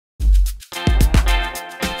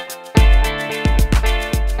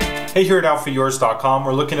Hey, here at OutfitYours.com,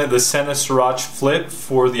 we're looking at the Sena Sarach Flip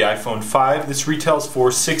for the iPhone 5. This retails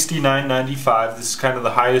for $69.95. This is kind of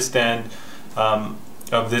the highest end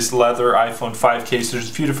of this leather iPhone 5 case. There's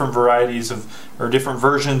a few different varieties or different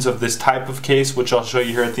versions of this type of case, which I'll show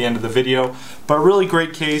you here at the end of the video. But a really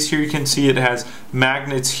great case. Here you can see it has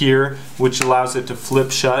magnets here, which allows it to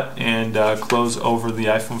flip shut and close over the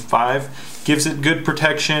iPhone 5. Gives it good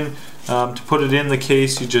protection. To put it in the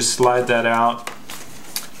case, you just slide that out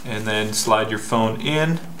and then slide your phone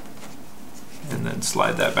in and then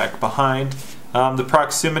slide that back behind. The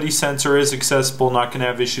proximity sensor is accessible, not going to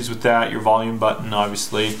have issues with that. Your volume button,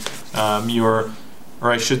 obviously,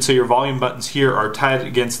 your volume buttons here are tied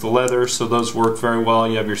against the leather, so those work very well.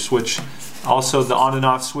 You have your switch. Also, the on and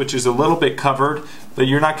off switch is a little bit covered, but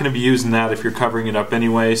you're not going to be using that if you're covering it up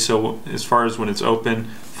anyway, so as far as when it's open,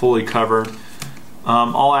 fully covered.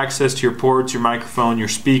 All access to your ports, your microphone, your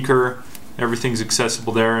speaker, everything's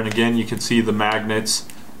accessible there, and again you can see the magnets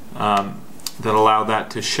that allow that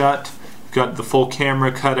to shut. You've got the full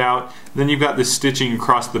camera cut out, then you've got this stitching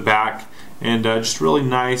across the back, and just really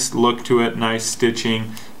nice look to it, nice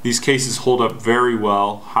stitching. These cases hold up very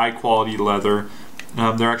well, high quality leather.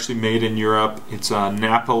 They're actually made in Europe. It's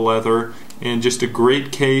Napa leather, and just a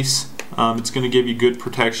great case. It's going to give you good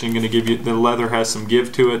protection. Going to give you, the leather has some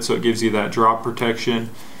give to it, so it gives you that drop protection.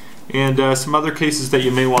 And some other cases that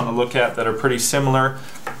you may want to look at that are pretty similar.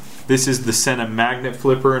 This is the Sena magnet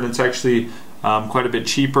flipper, and it's actually quite a bit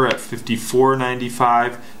cheaper at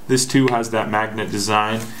 $54.95. This too has that magnet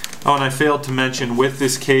design. Oh, and I failed to mention with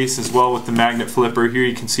this case as well, with the magnet flipper, here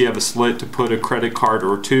you can see I have a slit to put a credit card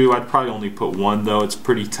or two. I'd probably only put one though, it's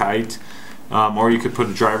pretty tight. Or you could put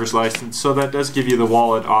a driver's license, so that does give you the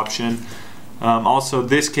wallet option. Also,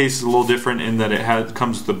 this case is a little different in that it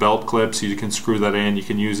comes with the belt clip, so you can screw that in. You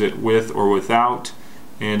can use it with or without,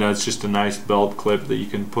 and it's just a nice belt clip that you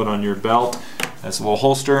can put on your belt as a little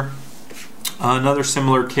holster. Another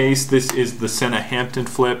similar case, this is the Sena Hampton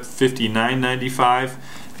Flip, $59.95.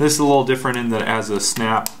 This is a little different in that it has a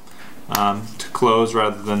snap to close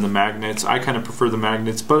rather than the magnets. I kind of prefer the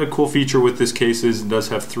magnets, but a cool feature with this case is it does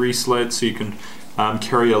have 3 slits, so you can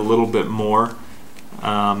carry a little bit more.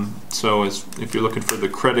 So if you're looking for the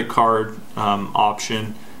credit card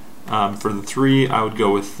option for the 3, I would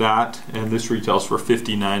go with that, and this retails for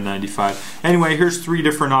 $59.95. Anyway, here's 3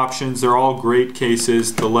 different options. They're all great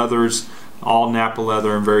cases. The leather's all Napa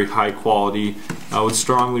leather and very high quality. I would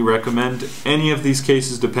strongly recommend any of these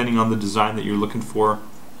cases depending on the design that you're looking for.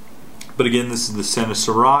 But again, this is the Sena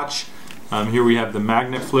Sarach. Here we have the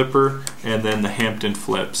magnet flipper and then the Hampton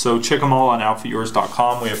Flip. So check them all on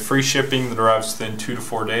OutfitYours.com. We have free shipping that arrives within 2 to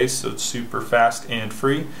 4 days, so it's super fast and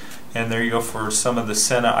free. And there you go for some of the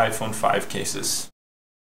Sena iPhone 5 cases.